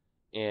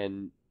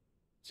 And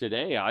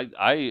today,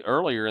 I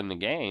earlier in the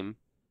game,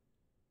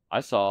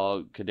 I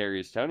saw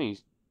Kadarius Toney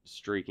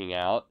streaking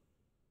out,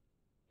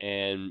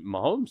 and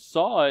Mahomes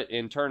saw it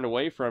and turned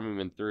away from him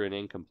and threw an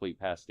incomplete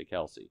pass to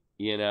Kelsey.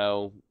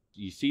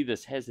 You see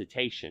this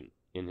hesitation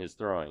in his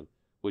throwing,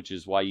 which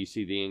is why you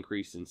see the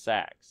increase in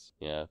sacks.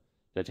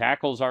 The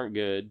tackles aren't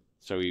good,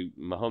 so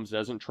Mahomes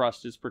doesn't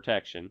trust his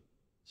protection,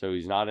 so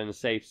he's not in a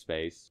safe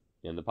space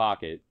in the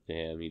pocket to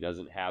him. He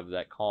doesn't have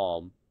that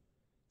calm,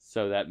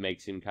 so that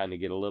makes him kind of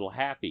get a little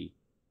happy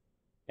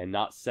and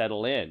not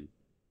settle in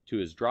to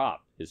his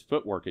drop. His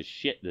footwork is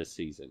shit this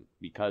season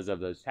because of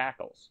those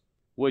tackles,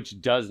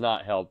 which does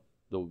not help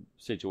the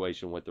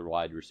situation with the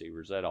wide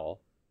receivers at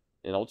all.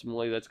 And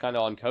ultimately, that's kind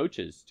of on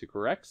coaches to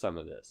correct some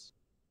of this.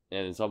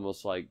 And it's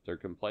almost like they're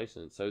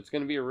complacent. So it's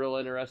going to be a real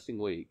interesting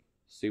week.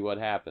 See what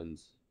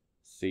happens.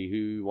 See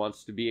who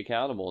wants to be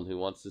accountable and who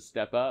wants to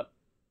step up.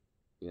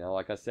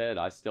 Like I said,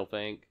 I still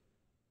think,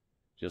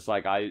 just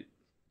like I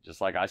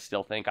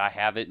still think I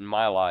have it in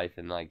my life,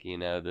 and I'm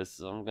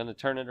going to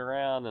turn it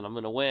around and I'm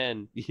going to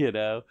win,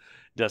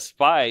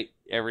 despite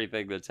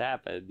everything that's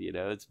happened.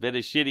 It's been a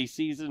shitty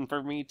season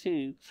for me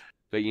too,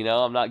 but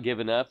I'm not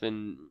giving up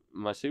in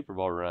my Super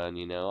Bowl run.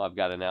 I've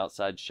got an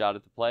outside shot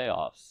at the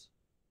playoffs.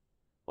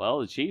 Well,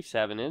 the Chiefs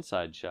have an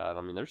inside shot.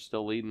 I mean, they're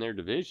still leading their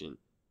division.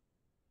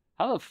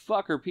 How the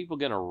fuck are people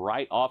going to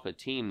write off a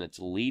team that's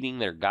leading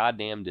their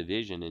goddamn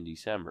division in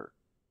December?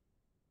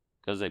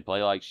 Because they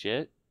play like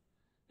shit?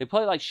 They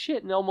play like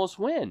shit and almost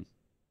win.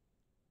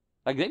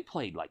 Like, they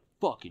played like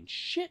fucking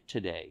shit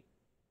today.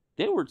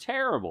 They were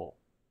terrible.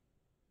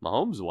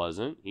 Mahomes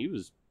wasn't. He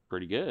was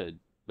pretty good.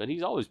 But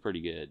he's always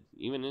pretty good,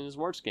 even in his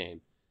worst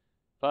game.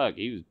 Fuck,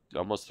 he was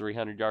almost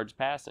 300 yards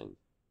passing.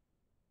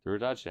 Threw a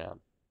touchdown.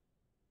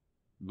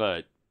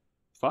 But,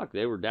 fuck,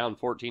 they were down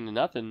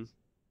 14-0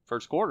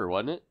 first quarter,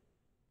 wasn't it?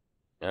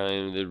 I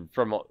mean,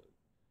 they're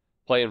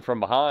playing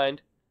from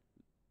behind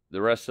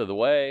the rest of the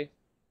way.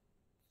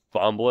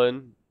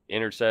 Fumbling.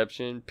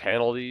 Interception,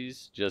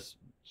 penalties, just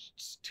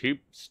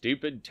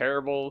stupid,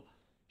 terrible,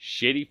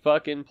 shitty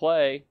fucking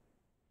play.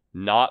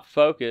 Not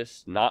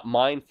focused, not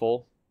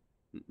mindful,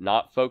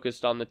 not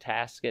focused on the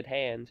task at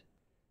hand.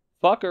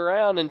 Fuck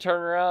around and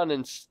turn around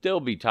and still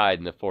be tied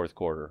in the fourth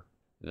quarter.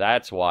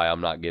 That's why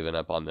I'm not giving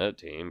up on that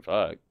team.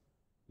 Fuck.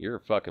 You're a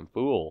fucking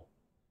fool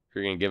if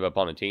you're going to give up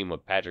on a team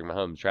with Patrick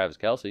Mahomes, Travis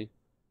Kelce.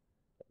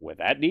 With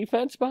that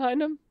defense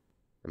behind him?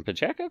 And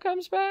Pacheco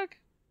comes back?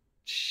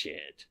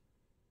 Shit.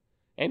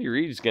 Andy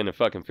Reid's going to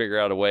fucking figure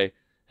out a way.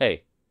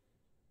 Hey,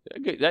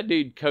 that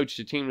dude coached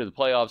a team to the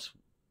playoffs,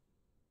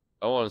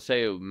 I want to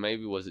say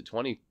maybe, was it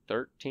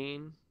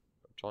 2013?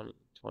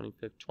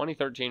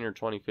 2013 or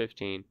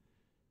 2015.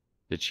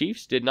 The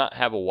Chiefs did not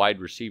have a wide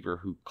receiver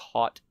who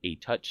caught a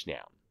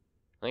touchdown.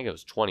 I think it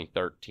was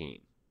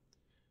 2013.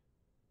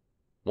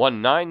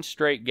 Won 9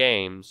 straight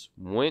games,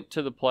 went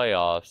to the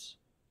playoffs.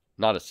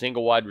 Not a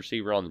single wide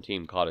receiver on the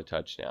team caught a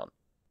touchdown.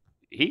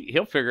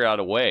 He'll figure out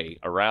a way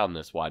around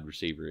this wide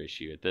receiver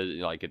issue.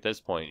 At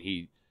this point,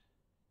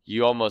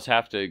 you almost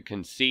have to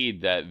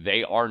concede that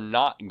they are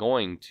not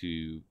going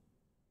to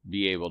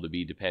be able to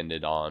be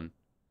depended on,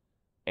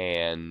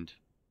 and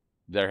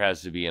there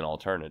has to be an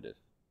alternative.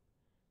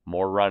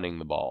 More running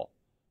the ball,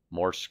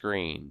 more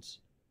screens,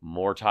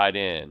 more tight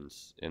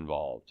ends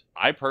involved.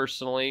 I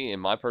personally,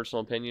 in my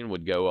personal opinion,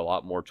 would go a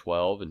lot more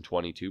 12 and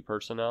 22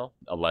 personnel,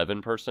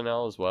 11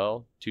 personnel as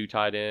well, 2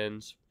 tight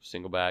ends,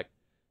 single back,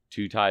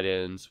 2 tight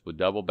ends with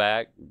double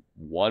back,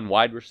 1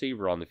 wide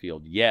receiver on the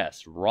field.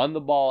 Yes, run the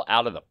ball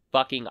out of the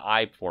fucking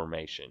I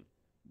formation.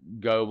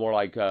 Go more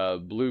like a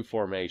blue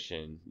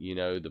formation,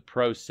 the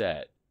pro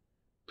set.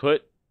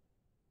 Put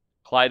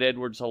Clyde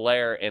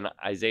Edwards-Helaire and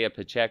Isaiah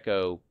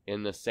Pacheco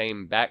in the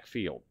same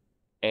backfield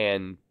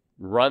and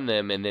run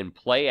them, and then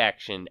play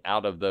action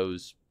out of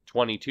those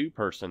 22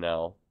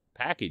 personnel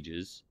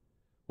packages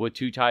with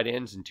 2 tight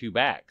ends and 2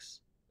 backs.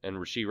 And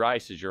Rashee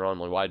Rice is your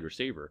only wide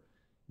receiver.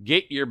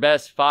 Get your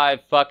best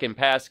 5 fucking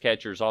pass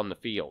catchers on the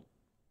field.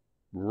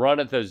 Run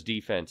at those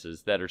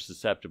defenses that are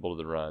susceptible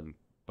to the run.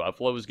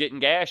 Buffalo was getting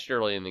gashed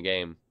early in the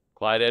game.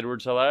 Clyde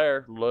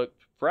Edwards-Helaire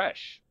looked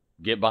fresh.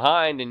 Get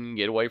behind and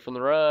get away from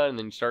the run, and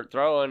then you start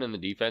throwing, and the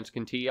defense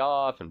can tee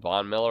off, and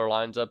Von Miller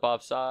lines up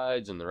off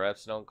sides, and the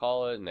refs don't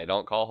call it, and they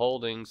don't call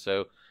holding,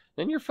 so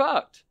then you're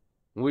fucked.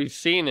 We've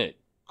seen it.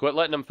 Quit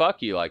letting them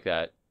fuck you like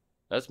that.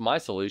 That's my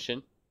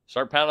solution.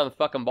 Start pounding the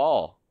fucking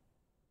ball.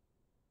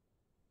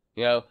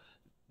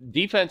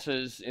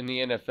 Defenses in the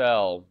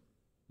NFL,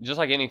 just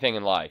like anything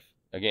in life,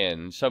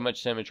 again, so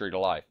much symmetry to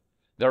life,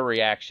 they're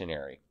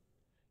reactionary.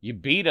 You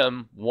beat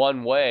them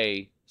one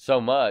way so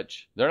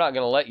much, they're not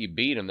going to let you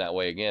beat them that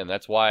way again.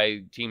 That's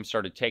why teams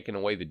started taking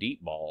away the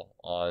deep ball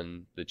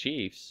on the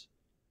Chiefs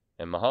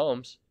and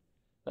Mahomes.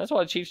 That's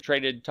why the Chiefs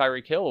traded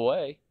Tyreek Hill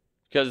away,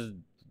 because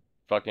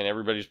fucking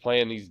everybody's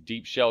playing these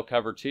deep shell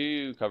cover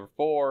 2, cover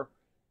 4.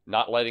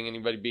 not letting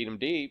anybody beat him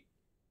deep,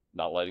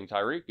 not letting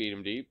Tyreek beat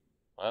him deep.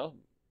 Well,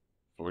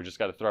 if we just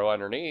got to throw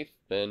underneath,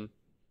 then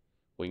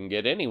we can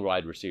get any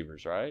wide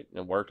receivers, right? And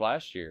it worked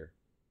last year,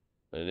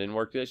 but it didn't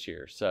work this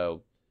year.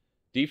 So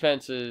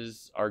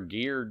defenses are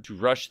geared to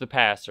rush the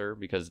passer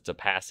because it's a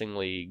passing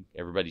league.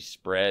 Everybody's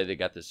spread. They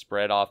got this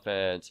spread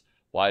offense,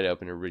 wide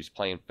open. Everybody's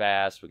playing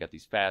fast. We got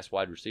these fast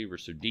wide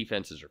receivers. So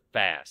defenses are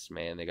fast,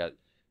 man. They got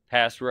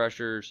pass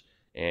rushers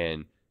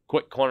and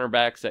quick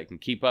cornerbacks that can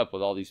keep up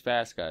with all these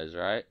fast guys,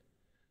 right?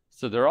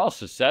 So they're all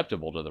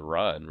susceptible to the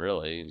run,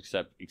 really,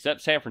 except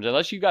San Francisco.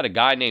 Unless you got a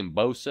guy named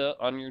Bosa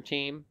on your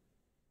team,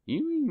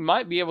 you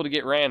might be able to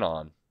get ran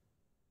on.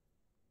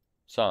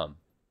 Some.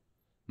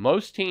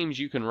 Most teams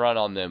you can run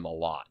on them a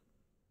lot,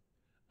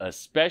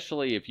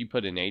 especially if you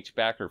put an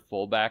H-back or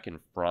fullback in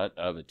front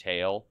of a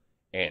tail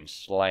and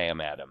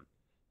slam at him,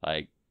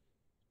 like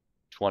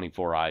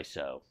 24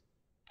 ISO,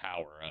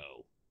 power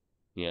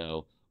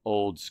O,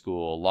 old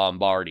school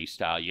Lombardi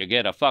style. You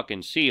get a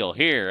fucking seal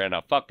here and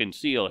a fucking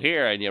seal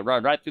here, and you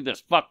run right through this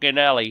fucking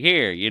alley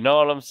here. You know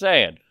what I'm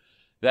saying?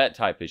 That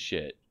type of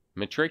shit.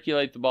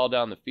 Matriculate the ball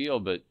down the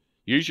field, but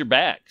use your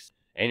backs.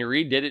 Andy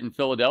Reid did it in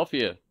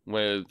Philadelphia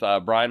with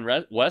Brian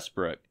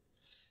Westbrook.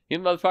 He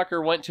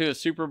motherfucker went to a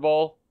Super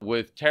Bowl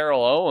with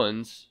Terrell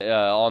Owens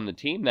on the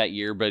team that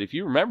year, but if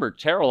you remember,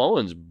 Terrell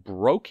Owens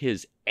broke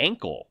his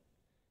ankle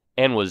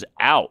and was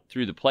out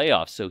through the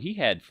playoffs, so he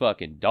had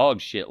fucking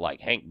dog shit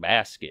like Hank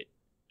Baskett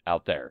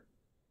out there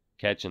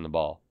catching the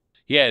ball.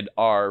 He had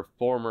our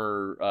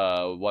former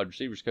wide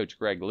receivers coach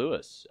Greg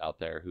Lewis out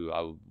there, who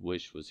I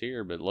wish was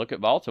here, but look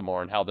at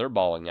Baltimore and how they're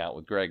balling out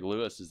with Greg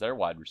Lewis as their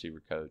wide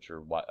receiver coach,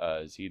 or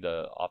is he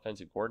the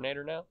offensive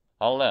coordinator now?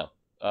 I don't know,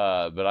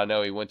 but I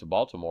know he went to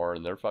Baltimore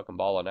and they're fucking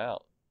balling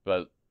out.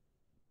 But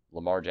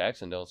Lamar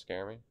Jackson don't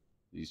scare me.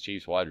 These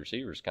Chiefs wide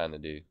receivers kind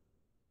of do.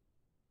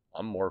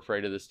 I'm more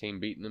afraid of this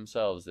team beating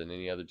themselves than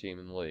any other team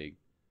in the league.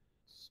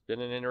 It's been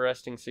an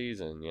interesting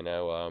season,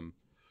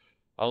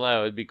 I don't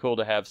know. It'd be cool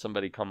to have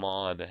somebody come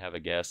on, to have a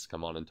guest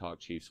come on and talk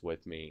Chiefs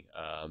with me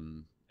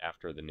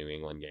after the New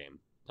England game.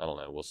 I don't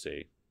know. We'll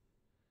see.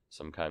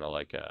 Some kind of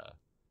like a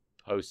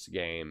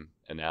post-game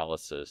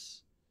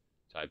analysis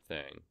type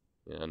thing,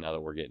 now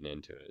that we're getting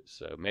into it.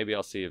 So maybe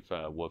I'll see if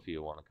Wolfie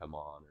will want to come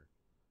on or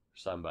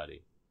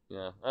somebody.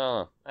 I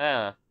don't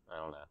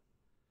know.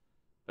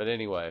 But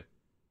anyway,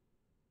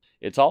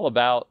 it's all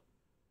about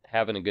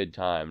having a good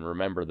time.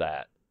 Remember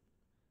that.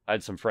 I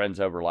had some friends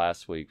over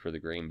last week for the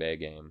Green Bay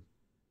game.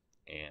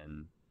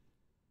 And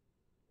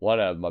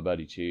one of my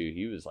buddy Chew,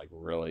 he was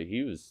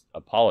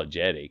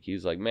apologetic. He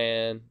was like,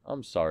 man,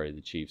 I'm sorry the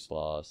Chiefs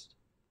lost.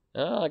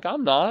 And I'm like,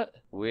 I'm not.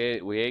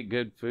 We ate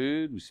good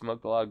food. We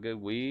smoked a lot of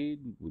good weed.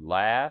 We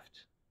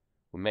laughed.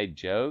 We made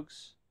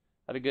jokes.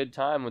 Had a good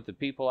time with the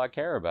people I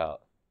care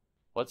about.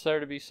 What's there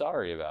to be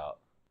sorry about?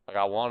 Like,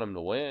 I want them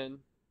to win.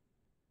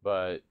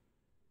 But,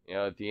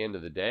 at the end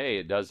of the day,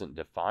 it doesn't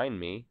define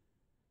me.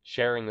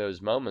 Sharing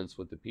those moments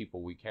with the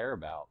people we care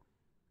about.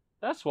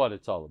 That's what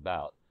it's all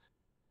about.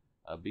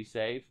 Be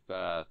safe.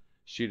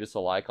 Shoot us a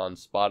like on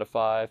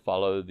Spotify.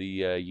 Follow the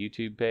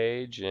YouTube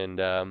page. And,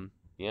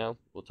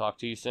 we'll talk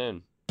to you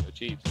soon. Go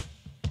Chiefs.